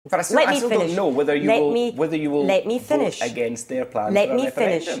But I still don't know whether you will vote against their plan for a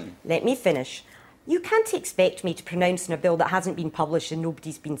referendum. Let me finish. You can't expect me to pronounce on a bill that hasn't been published and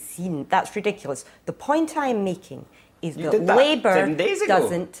nobody's been seen. That's ridiculous. The point I am making is that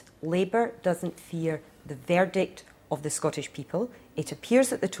Labour doesn't fear the verdict of the Scottish people. It appears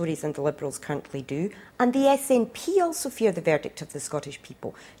that the Tories and the Liberals currently do, and the SNP also fear the verdict of the Scottish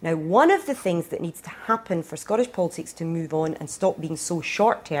people. Now, one of the things that needs to happen for Scottish politics to move on and stop being so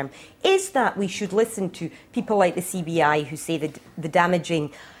short-term is that we should listen to people like the CBI who say that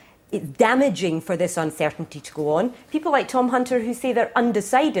it's damaging for this uncertainty to go on. People like Tom Hunter who say they're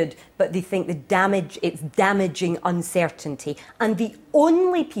undecided, but they think it's damaging uncertainty. And the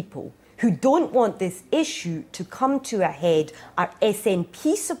only people who don't want this issue to come to a head are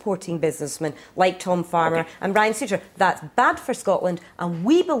SNP supporting businessmen like Tom Farmer and Brian Souter. That's bad for Scotland, and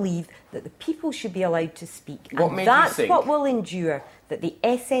we believe that the people should be allowed to speak. That's what will endure that the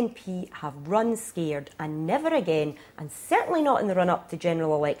SNP have run scared, and never again, and certainly not in the run-up to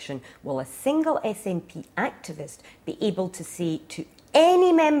general election, will a single SNP activist be able to say to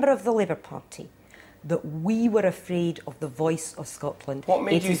any member of the Labour Party that we were afraid of the voice of Scotland.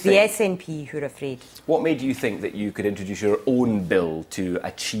 It is the SNP who are afraid. What made you think that you could introduce your own bill to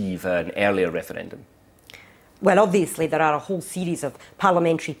achieve an earlier referendum? Well, obviously, there are a whole series of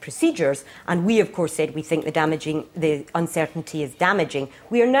parliamentary procedures, and we, of course, said we think the uncertainty is damaging.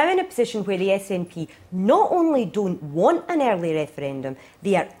 We are now in a position where the SNP not only don't want an early referendum,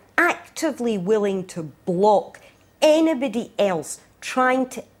 they are actively willing to block anybody else trying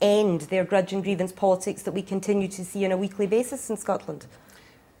to end their grudge and grievance politics that we continue to see on a weekly basis in Scotland.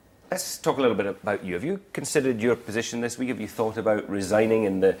 Let's talk a little bit about you. Have you considered your position this week? Have you thought about resigning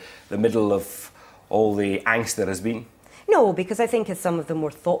in the middle of all the angst there has been? No, because I think as some of the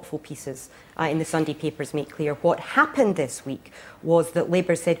more thoughtful pieces in the Sunday papers make clear, what happened this week was that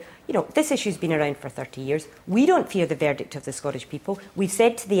Labour said, you know, this issue's been around for 30 years. We don't fear the verdict of the Scottish people. We've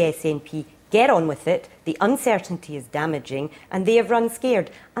said to the SNP, get on with it. The uncertainty is damaging, and they have run scared.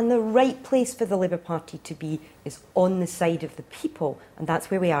 And the right place for the Labour Party to be is on the side of the people, and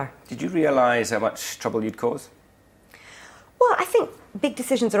that's where we are. Did you realise how much trouble you'd cause? Well, I think big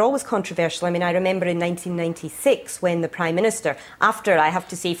decisions are always controversial. I mean, I remember in 1996 when the Prime Minister, after, I have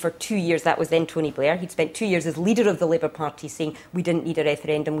to say, for 2 years, that was then Tony Blair, he'd spent 2 years as leader of the Labour Party saying we didn't need a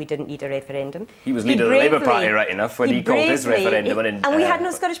referendum, we didn't need a referendum. He was leader of the Labour Party right enough when he called his referendum. And we had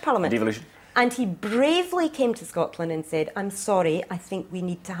no Scottish Parliament. Devolution. And he bravely came to Scotland and said, I'm sorry, I think we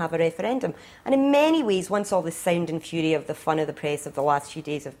need to have a referendum. And in many ways, once all the sound and fury of the fun of the press of the last few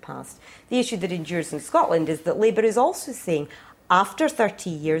days have passed, the issue that endures in Scotland is that Labour is also saying, after 30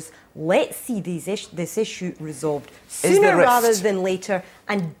 years, let's see this issue resolved sooner rather than later,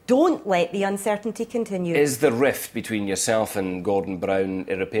 and don't let the uncertainty continue. Is the rift between yourself and Gordon Brown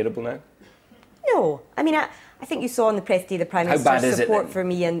irreparable now? No. I mean, I think you saw on the press day the Prime Minister's support for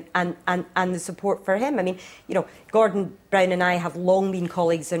me and the support for him. I mean, you know, Gordon Brown and I have long been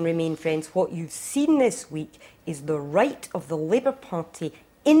colleagues and remain friends. What you've seen this week is the right of the Labour Party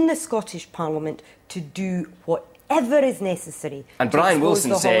in the Scottish Parliament to do whatever is necessary. And Brian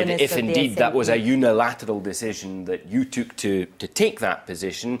Wilson said if indeed that was a unilateral decision that you took to take that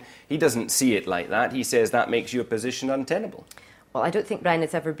position, he doesn't see it like that. He says that makes your position untenable. Well, I don't think Brian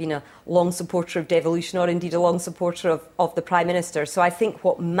has ever been a long supporter of devolution or indeed a long supporter of the Prime Minister. So I think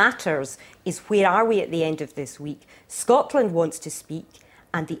what matters is where are we at the end of this week? Scotland wants to speak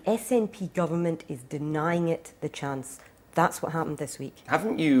and the SNP government is denying it the chance. That's what happened this week.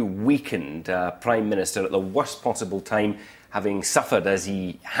 Haven't you weakened Prime Minister at the worst possible time, having suffered, as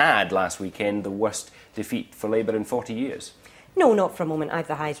he had last weekend, the worst defeat for Labour in 40 years? No, not for a moment. I have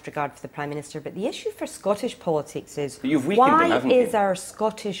the highest regard for the Prime Minister. But the issue for Scottish politics is why is our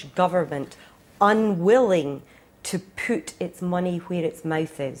Scottish government unwilling to put its money where its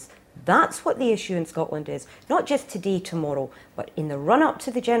mouth is? That's what the issue in Scotland is. Not just today, tomorrow, but in the run-up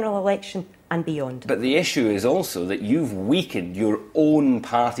to the general election and beyond. But the issue is also that you've weakened your own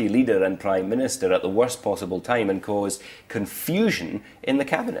party leader and Prime Minister at the worst possible time and caused confusion in the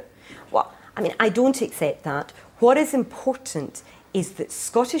Cabinet. Well, I mean, I don't accept that. What is important is that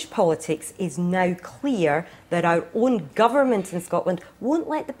Scottish politics is now clear that our own government in Scotland won't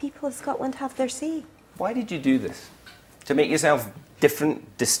let the people of Scotland have their say. Why did you do this? To make yourself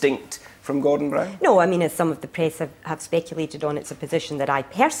different, distinct from Gordon Brown? No, I mean, as some of the press have speculated on, it's a position that I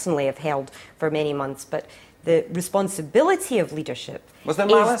personally have held for many months. But the responsibility of leadership is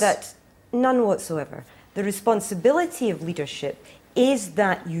that none whatsoever. The responsibility of leadership is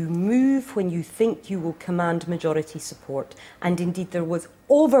that you move when you think you will command majority support. And indeed, there was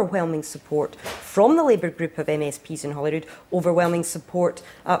overwhelming support from the Labour group of MSPs in Holyrood, overwhelming support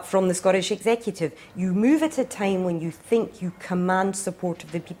from the Scottish Executive. You move at a time when you think you command support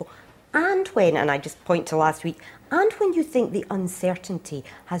of the people. And when, and I just point to last week, and when you think the uncertainty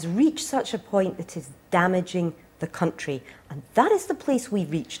has reached such a point that is damaging the country. And that is the place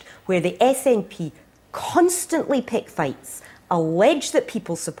we've reached, where the SNP constantly pick fights, allege that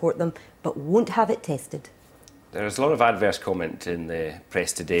people support them, but won't have it tested. There's a lot of adverse comment in the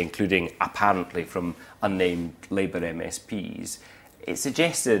press today, including apparently from unnamed Labour MSPs. It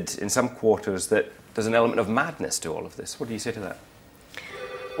suggested in some quarters that there's an element of madness to all of this. What do you say to that?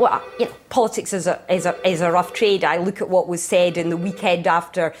 Well, you know, politics is a rough trade. I look at what was said in the weekend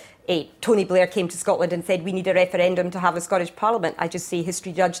after Tony Blair came to Scotland and said we need a referendum to have a Scottish Parliament. I just say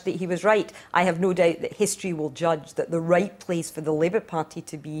history judged that he was right. I have no doubt that history will judge that the right place for the Labour Party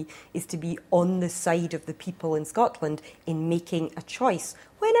to be is to be on the side of the people in Scotland in making a choice,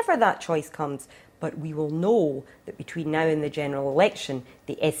 whenever that choice comes. But we will know that between now and the general election,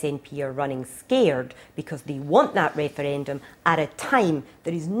 the SNP are running scared because they want that referendum at a time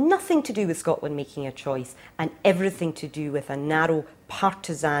that is nothing to do with Scotland making a choice and everything to do with a narrow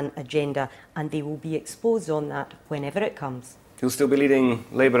partisan agenda, and they will be exposed on that whenever it comes. You'll still be leading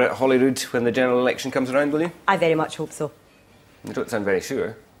Labour at Holyrood when the general election comes around, will you? I very much hope so. You don't sound very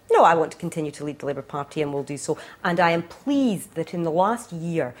sure. No, I want to continue to lead the Labour Party and will do so. And I am pleased that in the last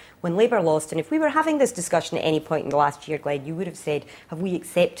year, when Labour lost, and if we were having this discussion at any point in the last year, Glenn, you would have said, have we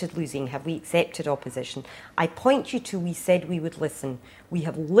accepted losing? Have we accepted opposition? I point you to we said we would listen. We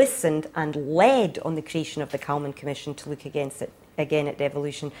have listened and led on the creation of the Calman Commission to look again at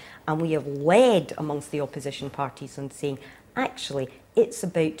devolution. And we have led amongst the opposition parties on saying, actually, it's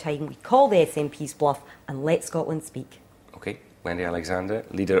about time we call the SNP's bluff and let Scotland speak. OK. Wendy Alexander,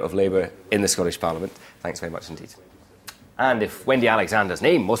 Leader of Labour in the Scottish Parliament. Thanks very much indeed. And if Wendy Alexander's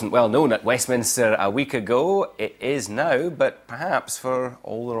name wasn't well known at Westminster a week ago, it is now, but perhaps for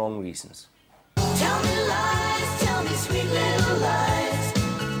all the wrong reasons. Tell me lies, tell me sweet little lies.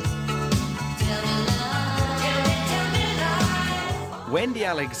 Tell me lies, tell me lies. Wendy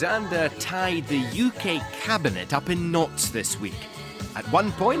Alexander tied the UK Cabinet up in knots this week. At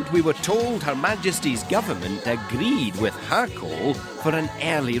one point, we were told Her Majesty's government agreed with her call for an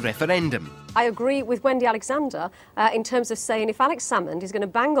early referendum. I agree with Wendy Alexander in terms of saying if Alex Salmond is going to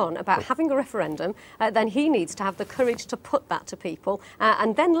bang on about having a referendum, then he needs to have the courage to put that to people,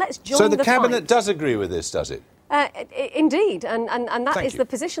 and then let's join the fight. So the Cabinet does agree with this, does it? Indeed, and that is the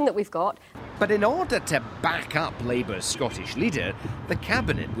position that we've got. But in order to back up Labour's Scottish leader, the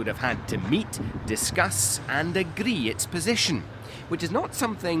Cabinet would have had to meet, discuss and agree its position, which is not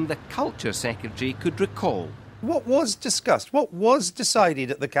something the Culture Secretary could recall. What was discussed? What was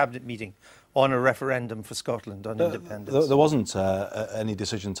decided at the Cabinet meeting on a referendum for Scotland on independence? There wasn't any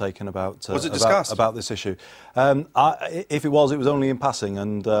decision taken about was it discussed? About this issue. If it was only in passing,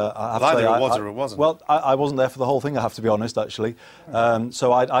 and I have to say, either it was or it wasn't. Well, I wasn't there for the whole thing. I have to be honest, actually.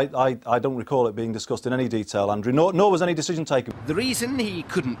 So I don't recall it being discussed in any detail, Andrew. Nor was any decision taken. The reason he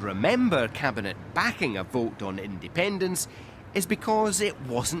couldn't remember Cabinet backing a vote on independence is because it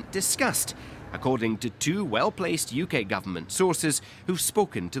wasn't discussed, according to two well-placed UK government sources who've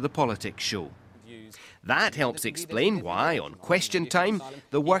spoken to the Politics Show. That helps explain why, on Question Time,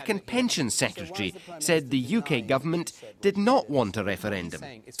 the Work and Pensions Secretary said the UK government did not want a referendum.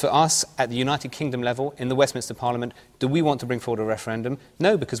 For us, at the United Kingdom level, in the Westminster Parliament, do we want to bring forward a referendum?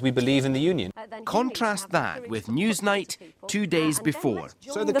 No, because we believe in the Union. Contrast that with Newsnight 2 days before.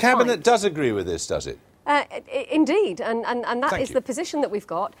 So the Cabinet does agree with this, does it? Indeed, and that is the position that we've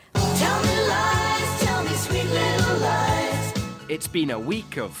got. Tell me lies, tell me sweet little lies. It's been a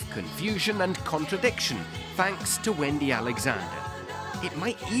week of confusion and contradiction, thanks to Wendy Alexander. It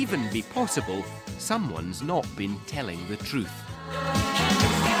might even be possible someone's not been telling the truth.